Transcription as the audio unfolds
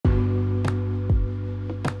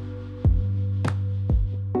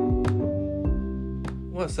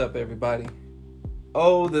What's up, everybody?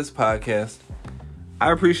 Oh, this podcast.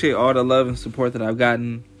 I appreciate all the love and support that I've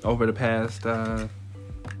gotten over the past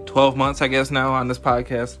 12 months, I guess, now on this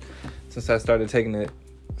podcast, since I started taking it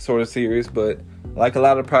sort of serious. But like a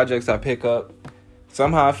lot of projects I pick up,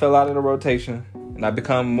 somehow I fell out of the rotation, and I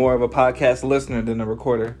become more of a podcast listener than a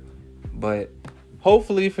recorder. But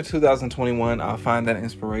hopefully for 2021, I'll find that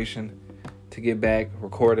inspiration to get back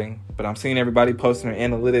recording. But I'm seeing everybody posting their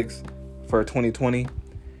analytics for 2020.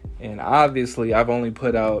 And obviously, I've only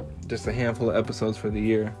put out just a handful of episodes for the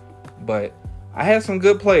year. But I had some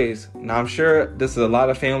good plays. Now, I'm sure this is a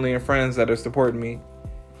lot of family and friends that are supporting me.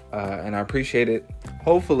 And I appreciate it.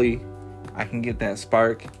 Hopefully, I can get that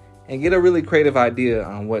spark and get a really creative idea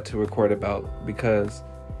on what to record about. Because,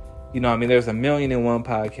 there's a million and one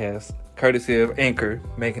podcasts, courtesy of Anchor,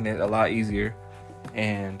 making it a lot easier.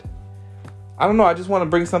 And I don't know, I just want to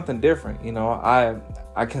bring something different.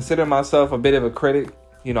 I consider myself a bit of a critic.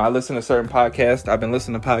 I listen to certain podcasts. I've been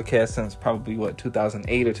listening to podcasts since probably,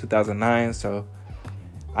 2008 or 2009. So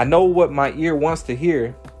I know what my ear wants to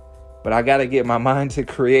hear, but I got to get my mind to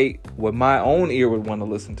create what my own ear would want to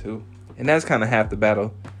listen to. And that's kind of half the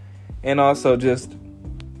battle. And also just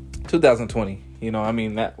 2020,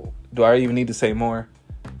 do I even need to say more?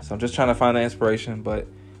 So I'm just trying to find the inspiration, but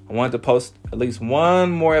I wanted to post at least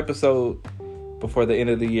one more episode before the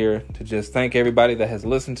end of the year to just thank everybody that has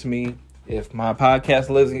listened to me. If my podcast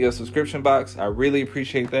lives in your subscription box, I really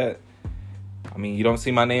appreciate that. You don't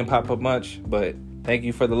see my name pop up much, but thank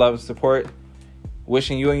you for the love and support.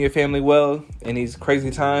 Wishing you and your family well in these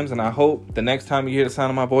crazy times, and I hope the next time you hear the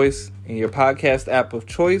sound of my voice in your podcast app of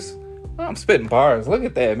choice, I'm spitting bars. Look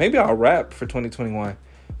at that. Maybe I'll rap for 2021.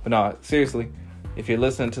 But no, seriously, if you're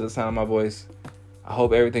listening to the sound of my voice, I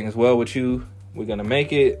hope everything is well with you. We're going to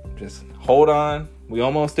make it. Just hold on. We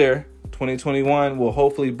almost there. 2021 will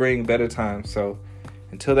hopefully bring better times. So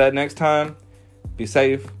until that next time, be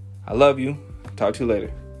safe. I love you. Talk to you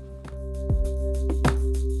later.